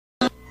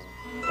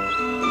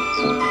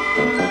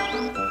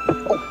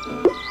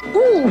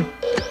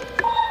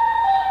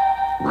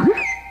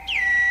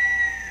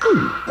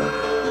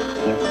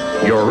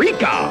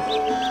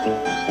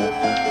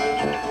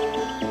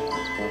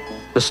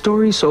The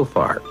story so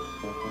far.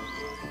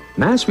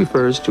 Mass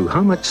refers to how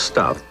much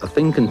stuff a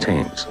thing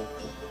contains.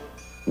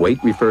 Weight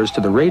refers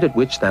to the rate at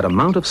which that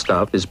amount of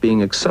stuff is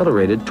being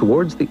accelerated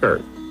towards the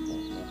Earth.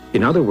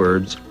 In other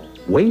words,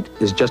 weight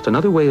is just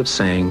another way of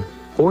saying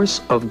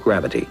force of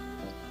gravity.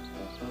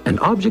 An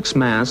object's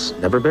mass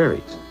never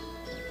varies,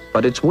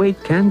 but its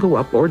weight can go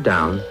up or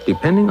down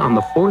depending on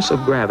the force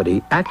of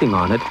gravity acting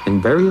on it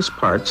in various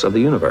parts of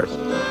the universe.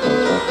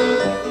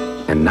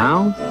 And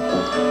now,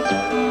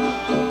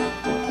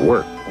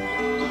 work.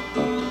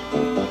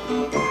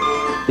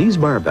 These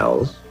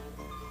barbells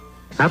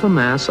have a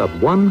mass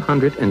of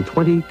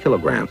 120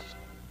 kilograms.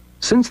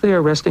 Since they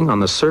are resting on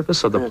the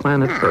surface of the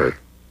planet Earth,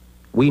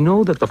 we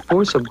know that the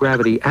force of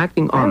gravity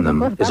acting on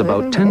them is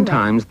about 10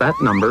 times that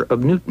number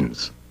of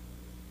newtons.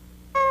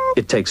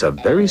 It takes a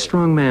very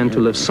strong man to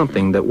lift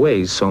something that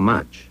weighs so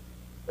much.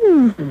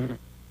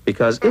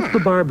 Because if the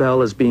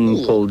barbell is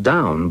being pulled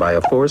down by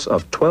a force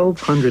of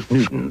 1,200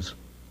 newtons,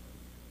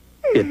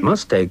 it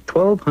must take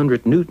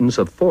 1,200 newtons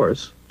of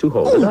force to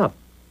hold it up.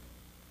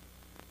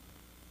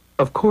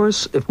 Of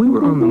course, if we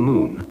were on the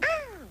moon,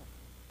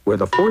 where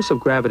the force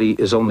of gravity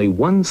is only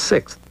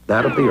 1/6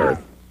 that of the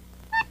Earth,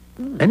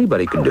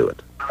 anybody could do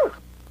it.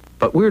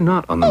 But we're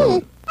not on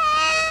the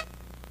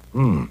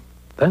moon.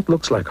 That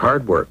looks like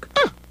hard work.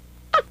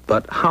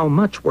 But how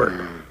much work?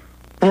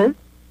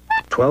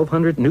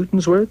 1,200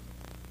 newtons worth?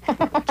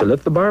 To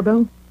lift the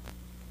barbell?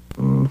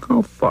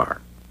 How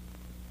far?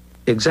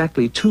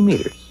 Exactly 2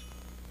 meters.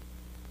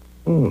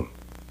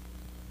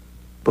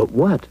 But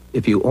what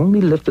if you only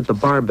lifted the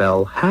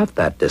barbell half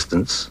that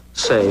distance,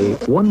 say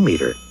 1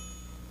 meter?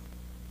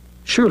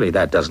 Surely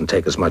that doesn't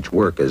take as much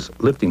work as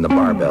lifting the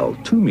barbell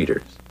 2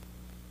 meters.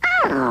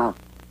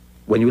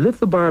 When you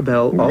lift the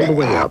barbell all the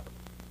way up,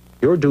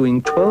 you're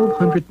doing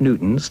 1,200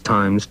 newtons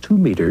times 2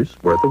 meters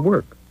worth of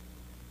work.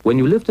 When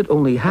you lift it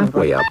only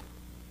halfway up,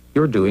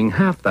 you're doing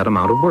half that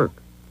amount of work.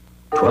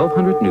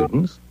 1,200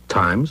 newtons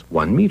times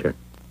 1 meter.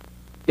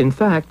 In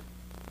fact,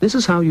 this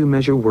is how you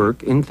measure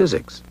work in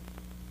physics.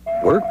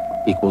 Work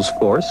equals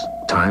force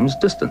times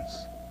distance.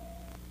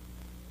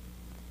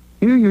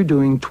 Here you're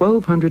doing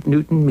 1,200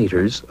 newton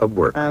meters of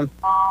work.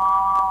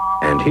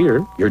 And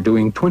here you're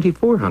doing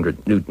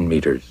 2,400 newton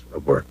meters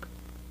of work.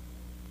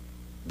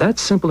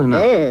 That's simple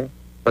enough.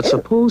 But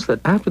suppose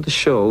that after the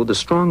show, the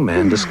strong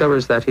man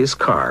discovers that his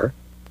car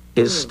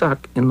is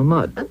stuck in the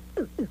mud.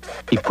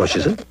 He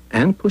pushes it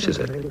and pushes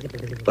it,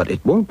 but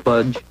it won't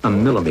budge a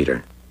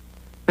millimeter.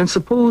 And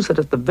suppose that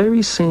at the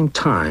very same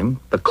time,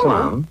 the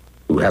clown,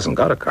 who hasn't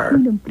got a car,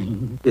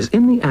 is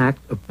in the act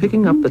of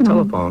picking up the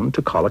telephone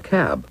to call a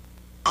cab.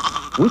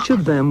 Which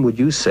of them would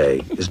you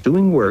say is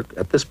doing work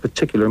at this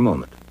particular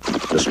moment?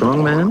 The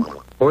strong man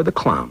or the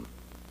clown?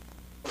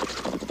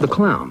 The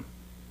clown.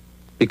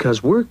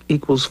 Because work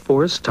equals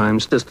force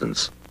times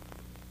distance.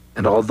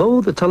 And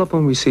although the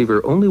telephone receiver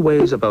only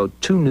weighs about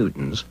 2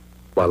 newtons,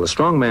 while the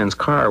strong man's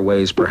car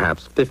weighs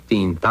perhaps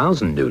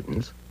 15,000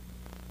 newtons,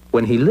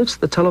 when he lifts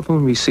the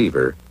telephone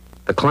receiver,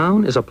 the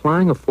clown is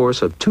applying a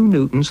force of 2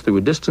 newtons through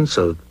a distance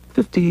of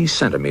 50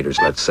 centimeters,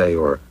 let's say,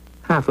 or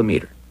half a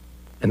meter.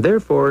 And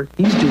therefore,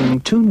 he's doing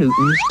 2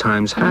 newtons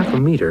times half a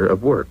meter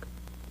of work,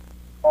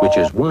 which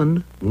is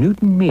 1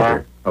 newton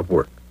meter of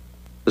work.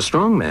 The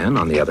strong man,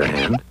 on the other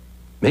hand,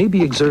 may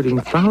be exerting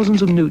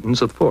thousands of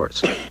newtons of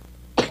force.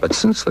 But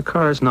since the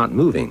car is not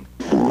moving,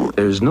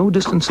 there's no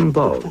distance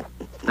involved,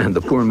 and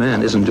the poor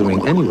man isn't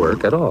doing any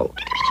work at all.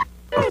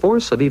 A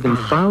force of even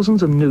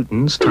thousands of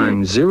newtons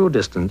times 0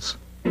 distance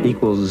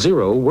equals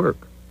 0 work,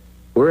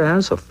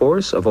 whereas a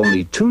force of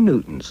only 2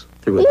 newtons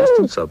through a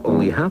distance of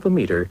only half a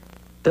meter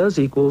does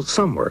equal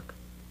some work,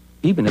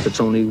 even if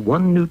it's only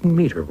 1 newton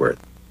meter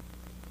worth.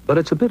 But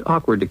it's a bit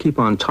awkward to keep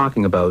on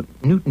talking about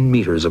newton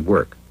meters of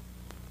work.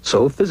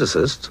 So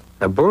physicists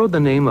have borrowed the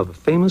name of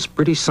a famous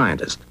British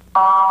scientist,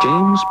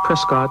 James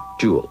Prescott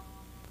Joule,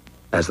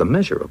 as the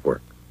measure of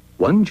work.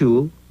 1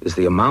 joule is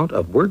the amount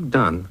of work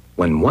done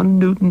when 1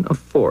 newton of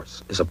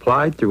force is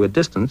applied through a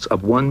distance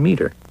of 1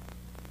 meter.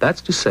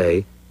 That's to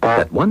say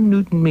that 1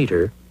 newton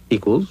meter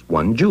equals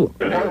 1 joule,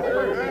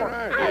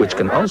 which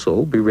can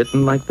also be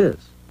written like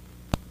this.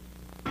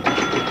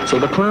 So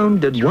the clown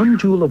did 1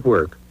 joule of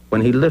work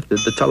when he lifted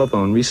the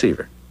telephone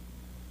receiver.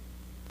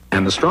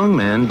 And the strong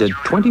man did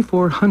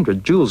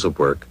 2,400 joules of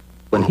work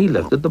when he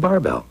lifted the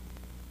barbell.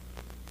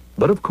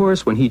 But of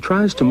course, when he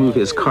tries to move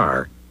his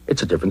car,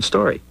 it's a different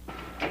story.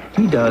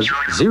 He does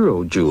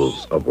 0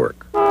 joules of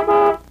work.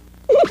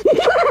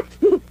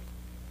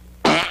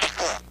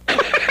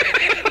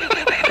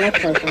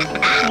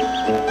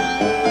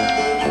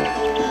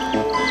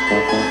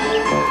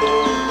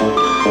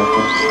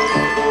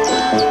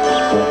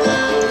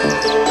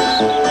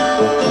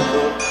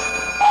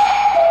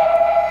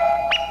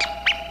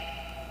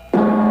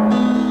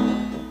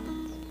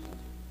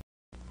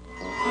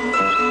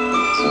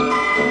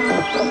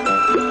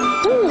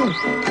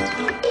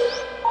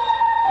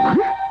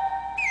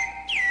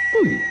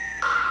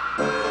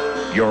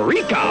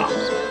 Eureka!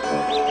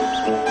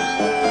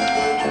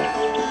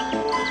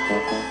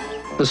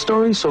 The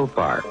story so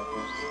far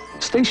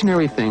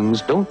stationary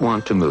things don't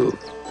want to move.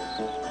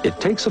 It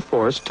takes a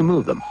force to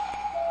move them.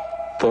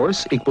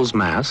 Force equals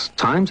mass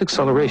times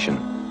acceleration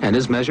and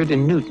is measured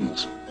in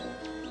newtons.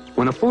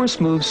 When a force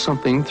moves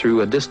something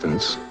through a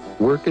distance,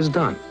 work is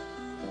done.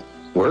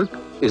 Work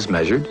is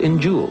measured in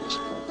joules.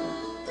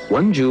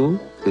 1 joule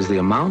is the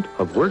amount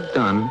of work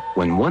done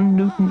when 1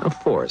 newton of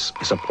force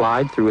is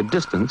applied through a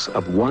distance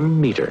of 1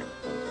 meter.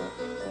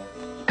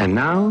 And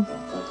now,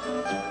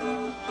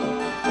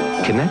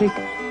 kinetic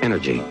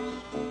energy.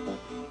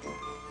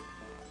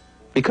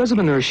 Because of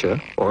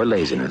inertia or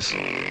laziness,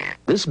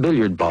 this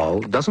billiard ball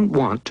doesn't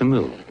want to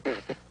move.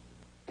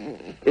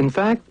 In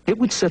fact, it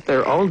would sit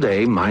there all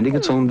day minding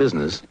its own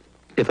business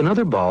if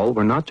another ball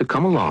were not to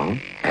come along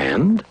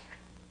and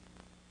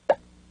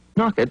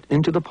knock it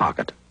into the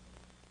pocket.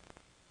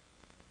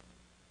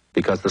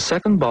 Because the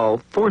second ball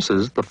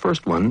forces the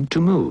first one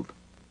to move.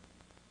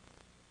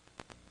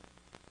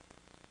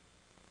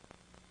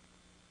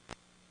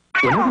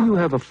 Whenever you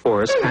have a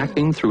force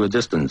acting through a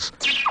distance,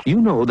 you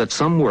know that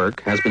some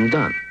work has been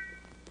done.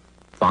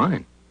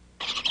 Fine.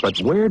 But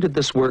where did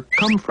this work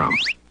come from?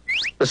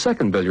 The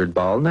second billiard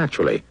ball,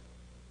 naturally.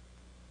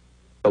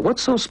 But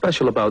what's so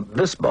special about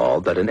this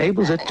ball that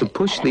enables it to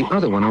push the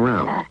other one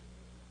around?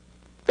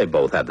 They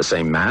both have the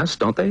same mass,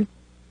 don't they?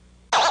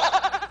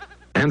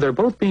 And they're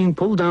both being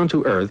pulled down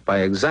to Earth by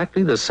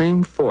exactly the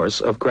same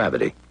force of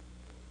gravity.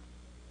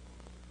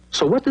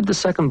 So what did the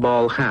second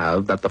ball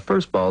have that the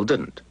first ball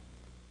didn't?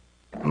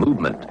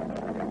 Movement.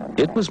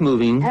 It was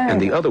moving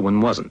and the other one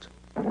wasn't.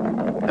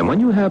 And when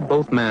you have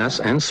both mass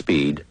and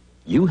speed,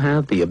 you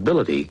have the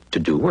ability to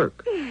do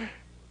work.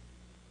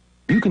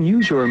 You can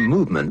use your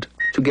movement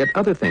to get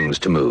other things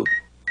to move.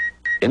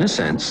 In a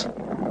sense,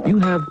 you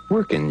have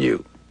work in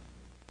you.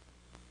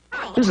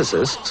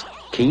 Physicists,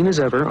 keen as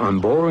ever on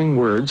borrowing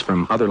words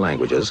from other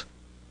languages,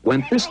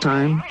 went this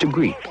time to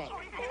Greek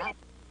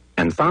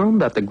and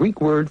found that the Greek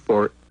word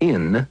for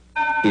in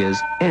is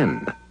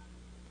en,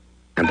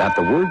 and that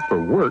the word for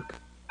work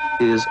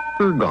is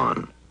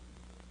ergon.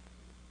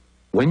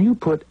 When you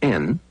put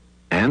en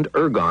and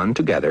ergon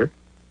together,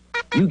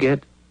 you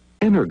get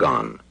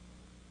energon,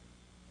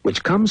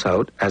 which comes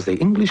out as the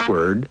English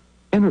word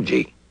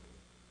energy.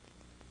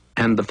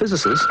 And the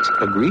physicists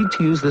agreed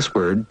to use this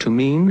word to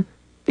mean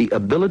the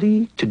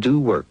ability to do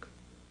work.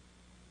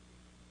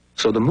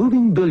 So the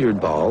moving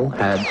billiard ball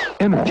had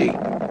energy.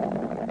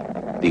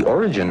 The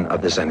origin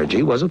of this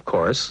energy was, of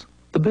course,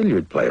 the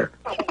billiard player,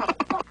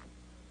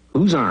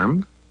 whose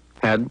arm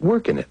had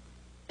work in it,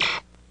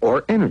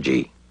 or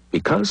energy,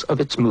 because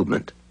of its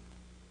movement.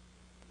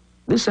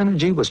 This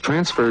energy was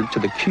transferred to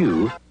the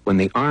cue when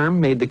the arm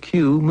made the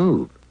cue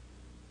move,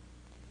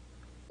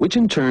 which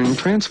in turn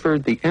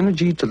transferred the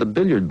energy to the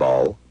billiard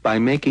ball by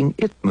making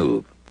it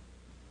move,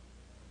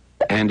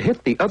 and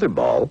hit the other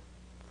ball,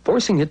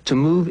 forcing it to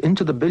move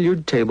into the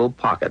billiard table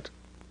pocket.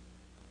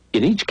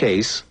 In each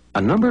case,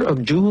 a number of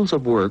joules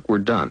of work were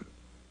done.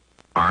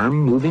 Arm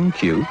moving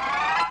cue,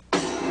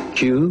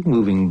 cue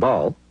moving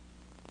ball,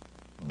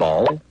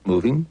 ball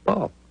moving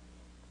ball.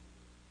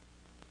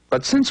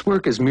 But since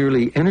work is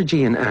merely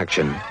energy in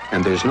action,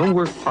 and there's no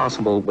work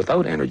possible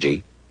without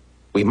energy,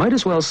 we might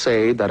as well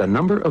say that a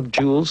number of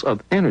joules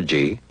of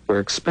energy were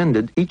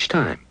expended each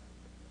time.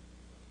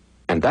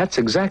 And that's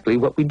exactly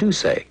what we do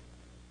say.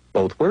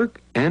 Both work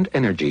and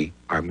energy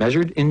are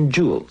measured in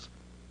joules.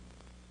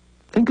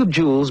 Think of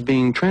joules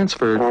being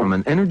transferred from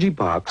an energy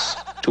box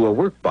to a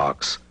work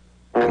box,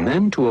 and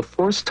then to a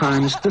force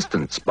times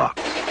distance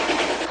box.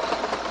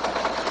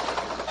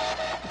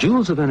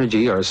 Joules of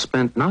energy are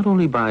spent not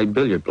only by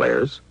billiard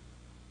players,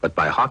 but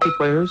by hockey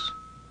players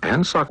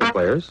and soccer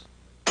players,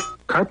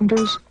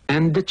 carpenters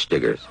and ditch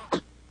diggers.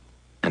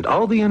 And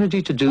all the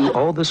energy to do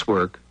all this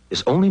work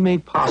is only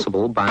made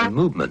possible by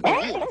movement.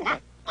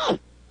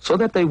 So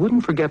that they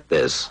wouldn't forget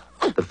this,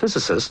 the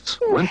physicists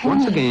went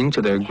once again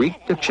to their Greek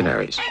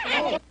dictionaries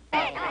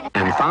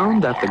and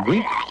found that the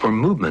Greek for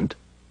movement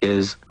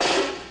is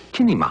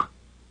kinema,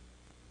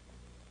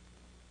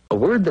 a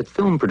word that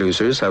film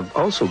producers have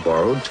also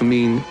borrowed to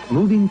mean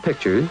moving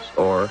pictures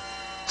or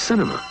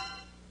cinema.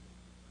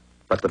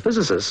 But the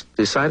physicists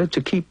decided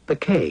to keep the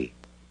K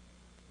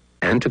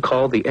and to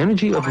call the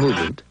energy of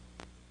movement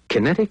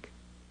kinetic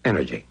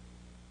energy.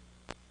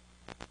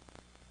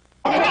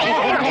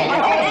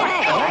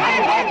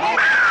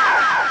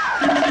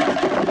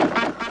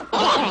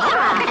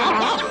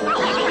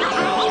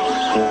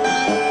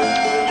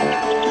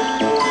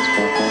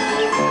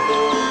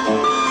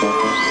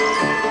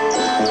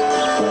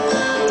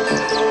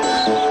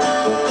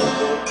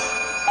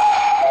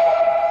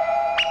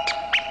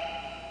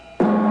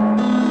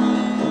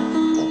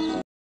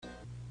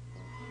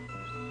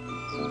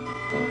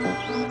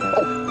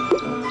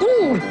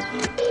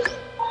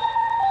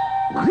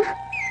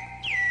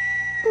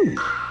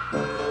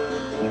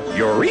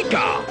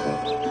 Eureka!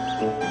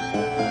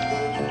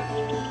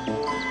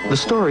 The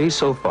story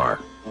so far.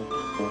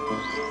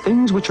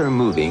 Things which are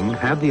moving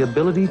have the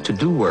ability to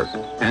do work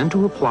and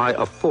to apply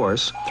a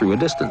force through a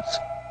distance.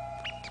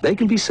 They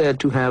can be said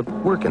to have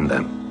work in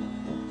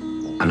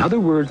them. Another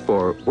word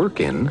for work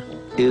in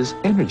is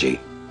energy.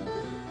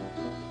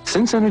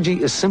 Since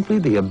energy is simply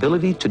the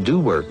ability to do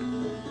work,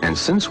 and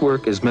since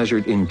work is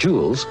measured in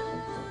joules,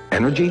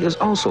 energy is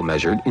also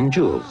measured in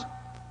joules.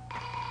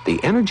 The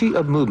energy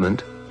of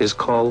movement is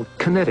called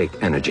kinetic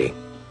energy.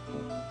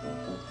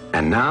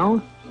 And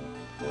now,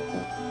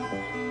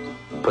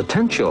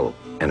 potential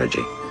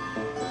energy.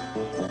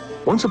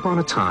 Once upon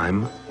a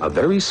time, a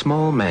very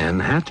small man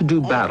had to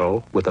do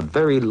battle with a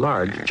very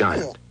large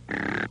giant.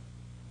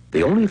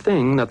 The only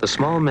thing that the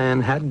small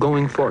man had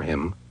going for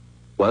him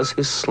was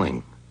his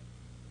sling.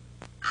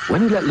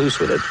 When he let loose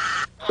with it,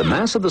 the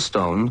mass of the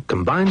stone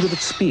combined with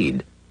its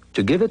speed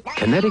to give it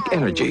kinetic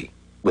energy,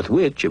 with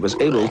which it was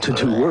able to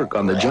do work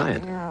on the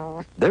giant,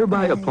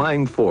 thereby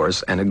applying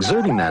force and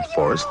exerting that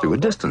force through a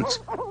distance.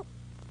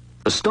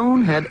 The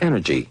stone had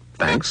energy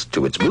thanks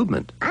to its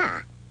movement.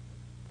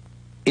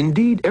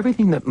 Indeed,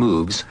 everything that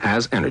moves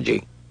has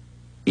energy,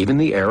 even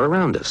the air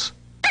around us.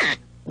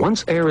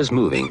 Once air is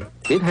moving,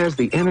 it has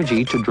the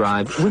energy to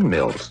drive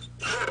windmills.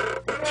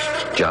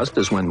 Just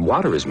as when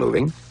water is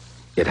moving,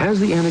 it has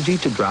the energy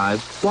to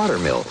drive water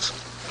mills.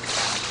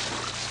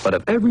 But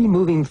if every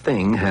moving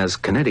thing has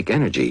kinetic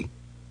energy,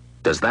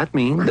 does that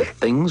mean that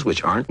things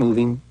which aren't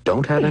moving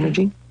don't have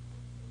energy?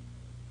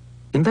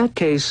 In that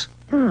case,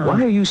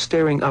 why are you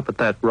staring up at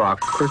that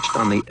rock perched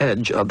on the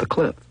edge of the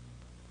cliff?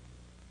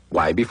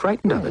 Why be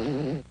frightened of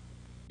it?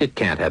 It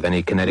can't have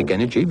any kinetic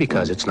energy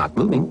because it's not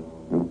moving.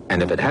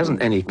 And if it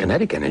hasn't any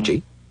kinetic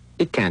energy,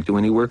 it can't do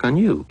any work on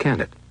you,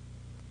 can it?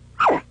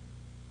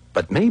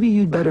 But maybe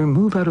you'd better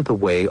move out of the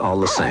way all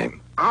the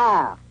same.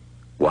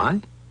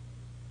 Why?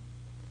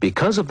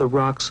 Because of the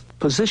rock's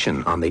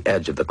position on the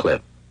edge of the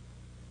cliff.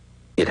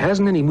 It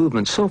hasn't any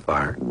movement so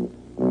far,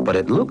 but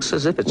it looks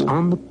as if it's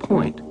on the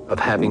point of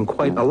having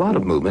quite a lot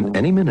of movement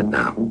any minute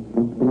now.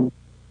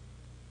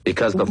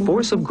 Because the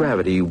force of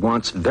gravity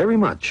wants very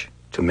much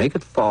to make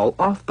it fall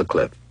off the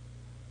cliff.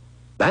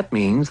 That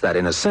means that,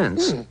 in a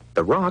sense,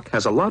 the rock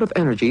has a lot of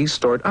energy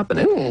stored up in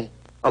it.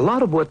 A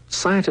lot of what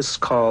scientists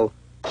call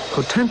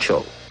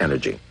potential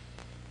energy.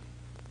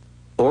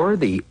 Or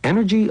the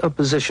energy of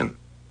position.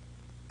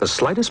 The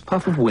slightest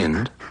puff of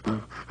wind,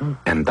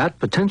 and that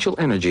potential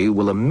energy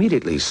will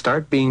immediately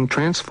start being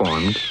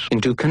transformed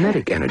into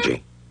kinetic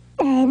energy.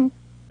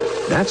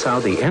 That's how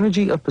the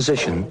energy of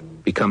position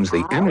becomes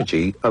the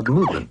energy of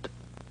movement.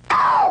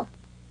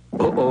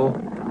 Uh-oh,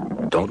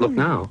 don't look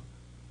now.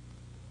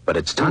 But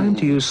it's time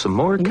to use some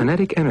more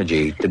kinetic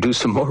energy to do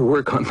some more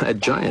work on that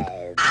giant.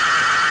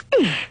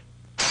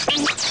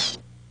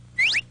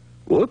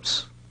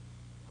 Whoops.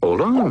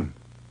 Hold on.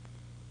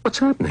 What's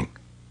happening?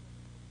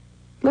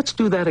 Let's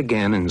do that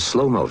again in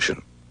slow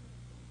motion.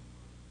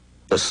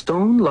 The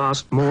stone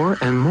lost more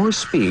and more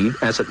speed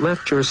as it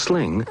left your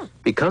sling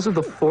because of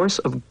the force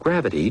of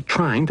gravity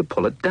trying to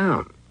pull it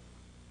down.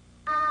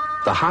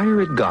 The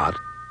higher it got,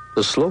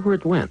 the slower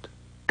it went,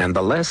 and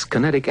the less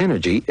kinetic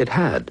energy it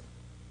had.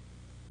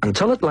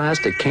 Until at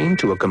last it came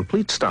to a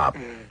complete stop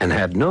and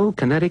had no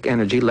kinetic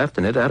energy left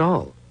in it at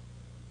all,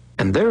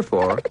 and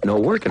therefore no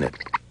work in it,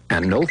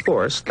 and no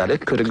force that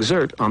it could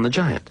exert on the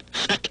giant.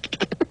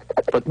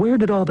 But where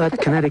did all that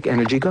kinetic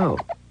energy go?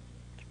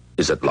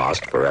 Is it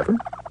lost forever?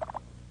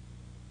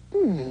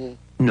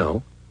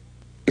 No.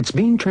 It's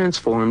being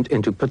transformed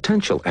into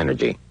potential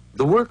energy.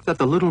 The work that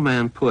the little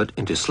man put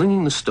into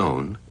slinging the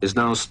stone is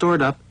now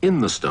stored up in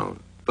the stone.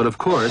 But of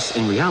course,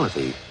 in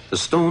reality, the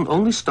stone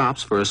only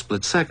stops for a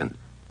split second,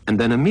 and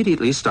then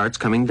immediately starts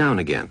coming down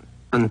again,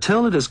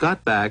 until it has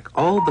got back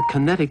all the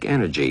kinetic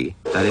energy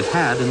that it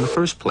had in the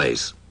first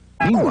place.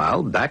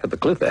 Meanwhile, back at the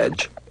cliff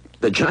edge,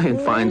 the giant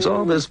finds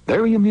all this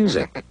very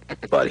amusing.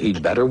 But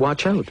he'd better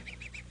watch out,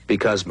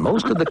 because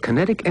most of the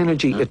kinetic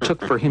energy it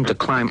took for him to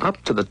climb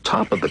up to the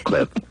top of the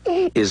cliff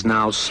is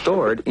now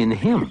stored in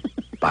him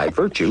by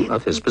virtue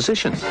of his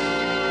position.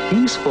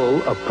 He's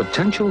full of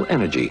potential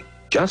energy,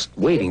 just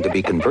waiting to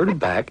be converted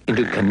back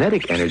into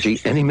kinetic energy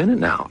any minute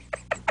now.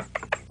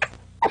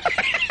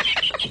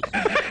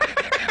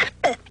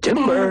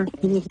 Timber!